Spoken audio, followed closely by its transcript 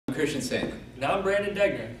Christian Sandlin. And I'm Brandon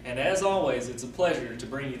Degner, and as always, it's a pleasure to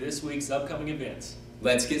bring you this week's upcoming events.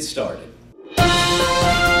 Let's get started.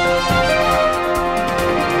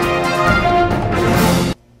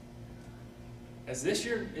 As this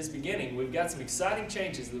year is beginning, we've got some exciting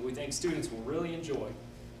changes that we think students will really enjoy.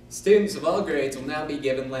 Students of all grades will now be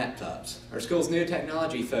given laptops. Our school's new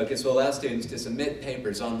technology focus will allow students to submit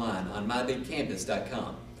papers online on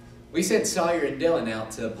mybigcampus.com. We sent Sawyer and Dylan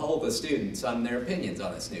out to poll the students on their opinions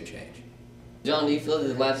on this new change. John, do you feel that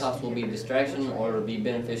the laptops will be a distraction or be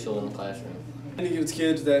beneficial in the classroom? I think it's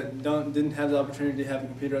kids that didn't have the opportunity to have a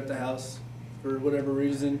computer at the house for whatever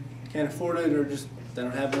reason, can't afford it or just they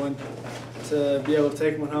don't have one, to be able to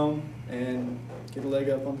take one home and get a leg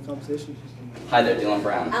up on the competition. Hi there, Dylan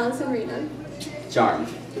Brown. Allison Rena. Charmed.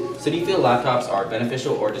 So do you feel laptops are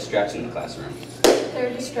beneficial or distraction in the classroom? They're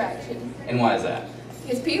a distraction. And why is that?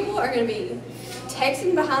 Because people are going to be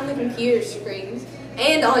texting behind the computer screens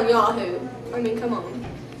and on Yahoo. I mean, come on.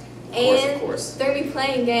 Of course. They're going to be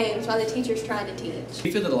playing games while the teacher's trying to teach. Do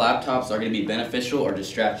you feel that the laptops are going to be beneficial or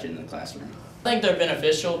distraction in the classroom? I think they're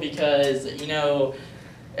beneficial because,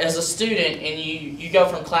 as a student and you go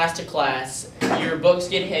from class to class, your books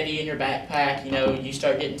get heavy in your backpack, you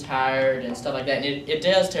start getting tired and stuff like that, and it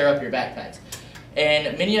does tear up your backpacks.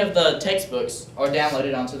 And many of the textbooks are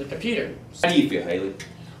downloaded onto the computer. How do you feel, Haley?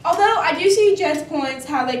 Although I do see Jed's points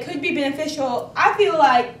how they could be beneficial, I feel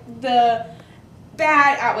like the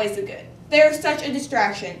bad outweighs the good. They're such a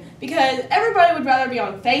distraction because everybody would rather be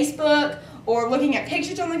on Facebook or looking at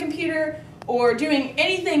pictures on the computer or doing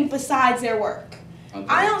anything besides their work. Okay.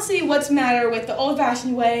 I don't see what's the matter with the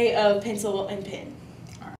old-fashioned way of pencil and pen.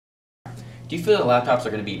 Do you feel that laptops are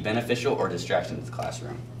going to be beneficial or distraction in the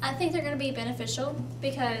classroom? I think they're going to be beneficial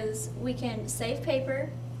because we can save paper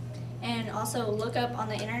and also look up on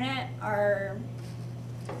the internet our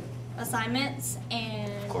assignments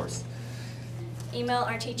and Of course. email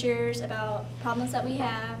our teachers about problems that we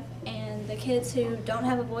have, and the kids who don't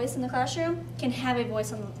have a voice in the classroom can have a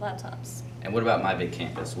voice on the laptops. And what about My Big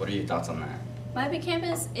Campus? What are your thoughts on that? My Big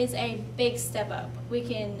Campus is a big step up. We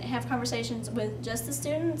can have conversations with just the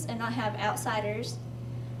students and not have outsiders,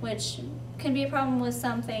 which can be a problem with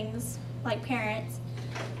some things like parents,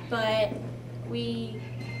 but we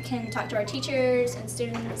can talk to our teachers and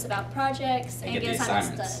students about projects and get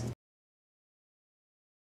assignments done.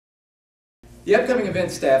 The upcoming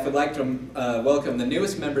event staff would like to welcome the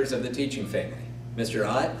newest members of the teaching family, Mr.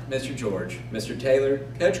 Ott, Mr. George, Mr. Taylor,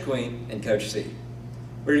 Coach Queen, and Coach C.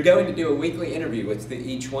 We're going to do a weekly interview with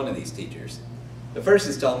each one of these teachers. The first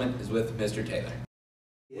installment is with Mr. Taylor.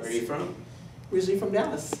 Yes. Where are you from? Originally from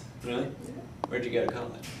Dallas. Really? Where'd you go to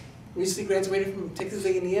college? Recently graduated from Texas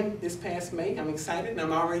A&M this past May. I'm excited and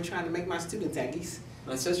I'm already trying to make my students Aggies.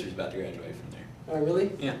 My sister's about to graduate from there. Oh,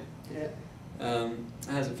 really? Yeah. Yeah.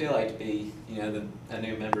 How does it feel like to be, a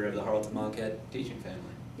new member of the Harleton Wildcat teaching family?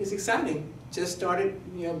 It's exciting. Just started,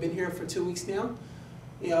 been here for 2 weeks now.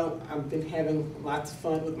 I've been having lots of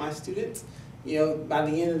fun with my students. By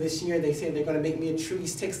the end of this year, they said they're going to make me a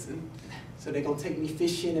trees Texan. So they're going to take me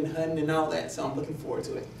fishing and hunting and all that. So I'm looking forward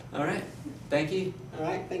to it. All right. Thank you. All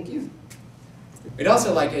right. Thank you. We'd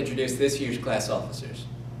also like to introduce this year's class officers.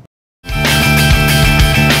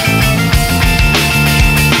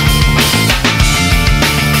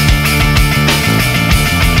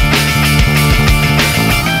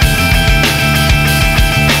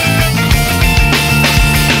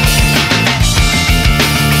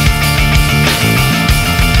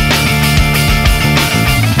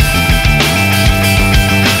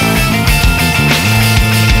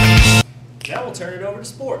 Now we'll turn it over to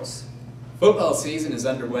sports. Football season is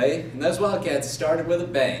underway, and those Wildcats started with a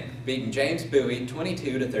bang, beating James Bowie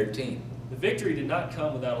 22-13. The victory did not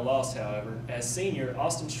come without a loss, however, as senior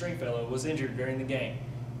Austin Stringfellow was injured during the game.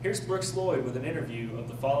 Here's Brooks Lloyd with an interview of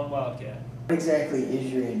the fallen Wildcat. What exactly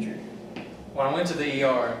is your injury? When I went to the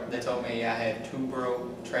ER, they told me I had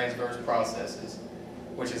tubero transverse processes,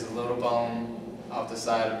 which is a little bone off the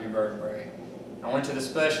side of your vertebrae. I went to the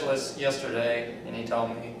specialist yesterday, and he told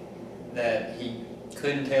me that he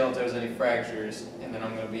couldn't tell if there was any fractures, and then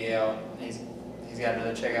I'm going to be out. He's got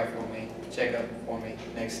another checkup for me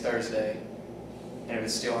next Thursday, and if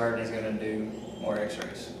it's still hurting, he's going to do more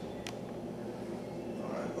X-rays.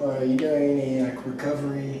 Are you doing any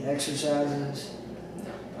recovery exercises?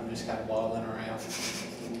 No, I'm just kind of wobbling around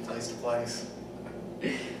place to place.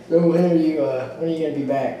 So when are you going to be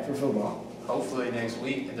back for football? Hopefully next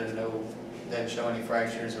week, if doesn't show any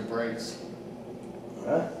fractures or breaks. All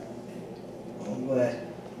right. Well, I'm glad.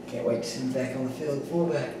 Can't wait to see you back on the field at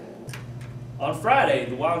fullback. On Friday,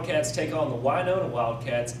 the Wildcats take on the Winona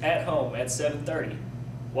Wildcats at home at 7:30.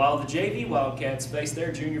 while the JV Wildcats face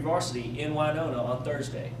their junior varsity in Winona on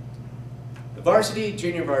Thursday. The varsity,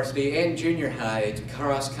 junior varsity, and junior high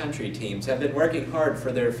cross-country teams have been working hard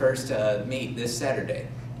for their first meet this Saturday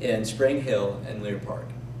in Spring Hill and Lear Park.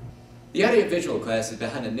 The audiovisual class is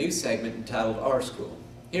behind a new segment entitled Our School.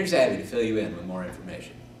 Here's Abby to fill you in with more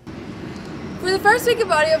information. For the first week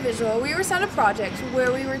of audiovisual, we were assigned a project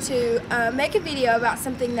where we were to make a video about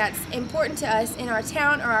something that's important to us in our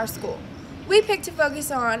town or our school. We picked to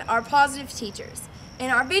focus on our positive teachers,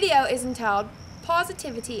 and our video is entitled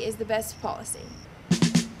Positivity is the Best Policy.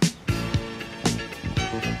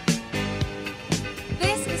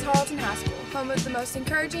 This is Harleton High School, home of the most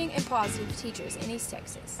encouraging and positive teachers in East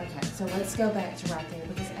Texas. Okay, so let's go back to right there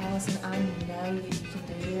because Allison, I know that you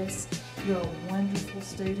can do this. You're a wonderful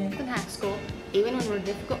student. In high school, even when we're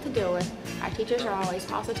difficult to deal with, our teachers are always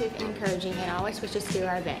positive and encouraging and always wish us to do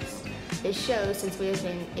our best. This shows since we have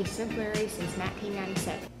been exemplary since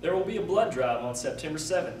 1997. There will be a blood drive on September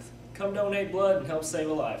 7th. Come donate blood and help save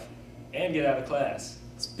a life. And get out of class.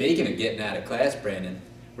 Speaking of getting out of class, Brandon,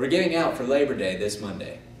 we're getting out for Labor Day this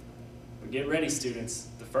Monday. But get ready, students.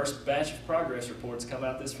 The first batch of progress reports come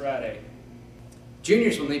out this Friday.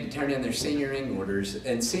 Juniors will need to turn in their senior ring orders,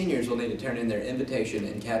 and seniors will need to turn in their invitation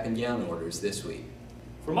and cap and gown orders this week.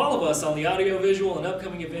 From all of us on the audiovisual and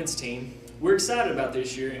upcoming events team, we're excited about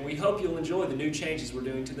this year and we hope you'll enjoy the new changes we're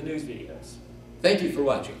doing to the news videos. Thank you for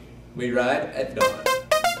watching. We ride at dawn.